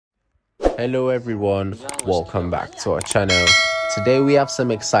Hello everyone, welcome back to our channel. Today we have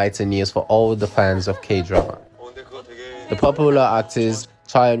some exciting news for all the fans of K-drama. The popular actors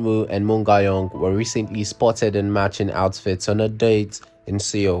Chaeun-woo and Moon Ga-young were recently spotted in matching outfits on a date in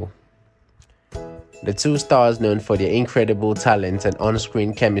Seoul. The two stars, known for their incredible talent and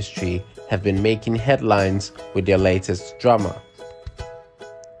on-screen chemistry, have been making headlines with their latest drama.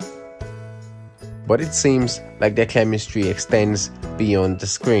 But it seems like their chemistry extends beyond the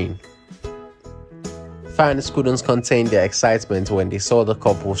screen. Fans couldn't contain their excitement when they saw the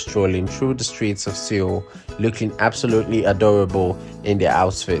couple strolling through the streets of Seoul, looking absolutely adorable in their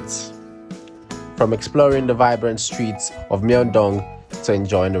outfits. From exploring the vibrant streets of Myeongdong to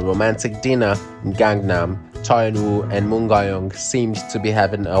enjoying a romantic dinner in Gangnam, Chaeun-woo and Moon Ga-young seemed to be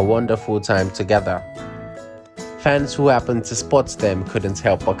having a wonderful time together. Fans who happened to spot them couldn't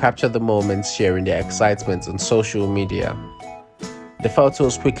help but capture the moments, sharing their excitement on social media. The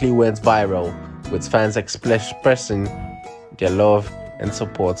photos quickly went viral, with fans expressing their love and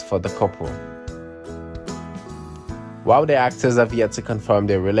support for the couple. While the actors have yet to confirm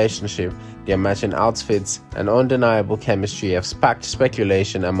their relationship, their matching outfits and undeniable chemistry have sparked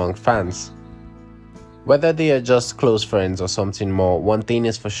speculation among fans. Whether they are just close friends or something more, one thing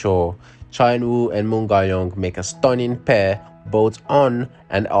is for sure: Chaeun-woo and Moon Ga-young make a stunning pair both on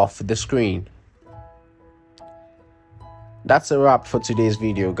and off the screen. That's a wrap for today's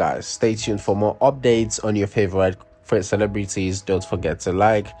video, guys. Stay tuned for more updates on your favorite celebrities. Don't forget to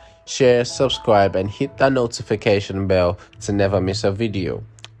like, share, subscribe and hit that notification bell to never miss a video.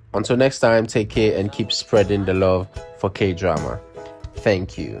 Until next time, take care and keep spreading the love for K-drama.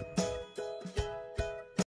 Thank you.